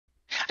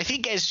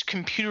think as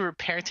computer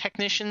repair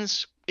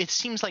technicians, it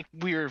seems like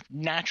we're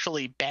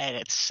naturally bad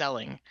at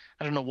selling.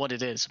 I don't know what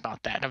it is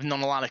about that. I've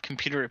known a lot of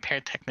computer repair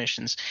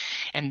technicians,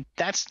 and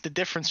that's the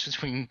difference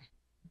between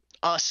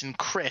us and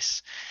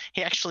Chris.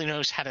 He actually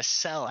knows how to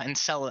sell,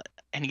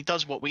 and he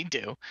does what we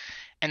do.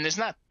 And it's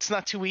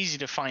not too easy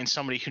to find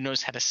somebody who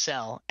knows how to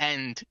sell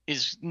and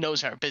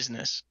knows our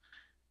business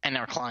and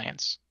our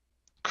clients.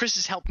 Chris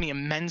has helped me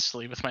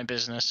immensely with my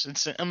business.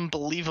 It's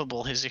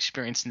unbelievable, his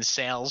experience in the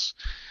sales.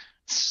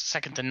 It's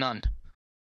second to none.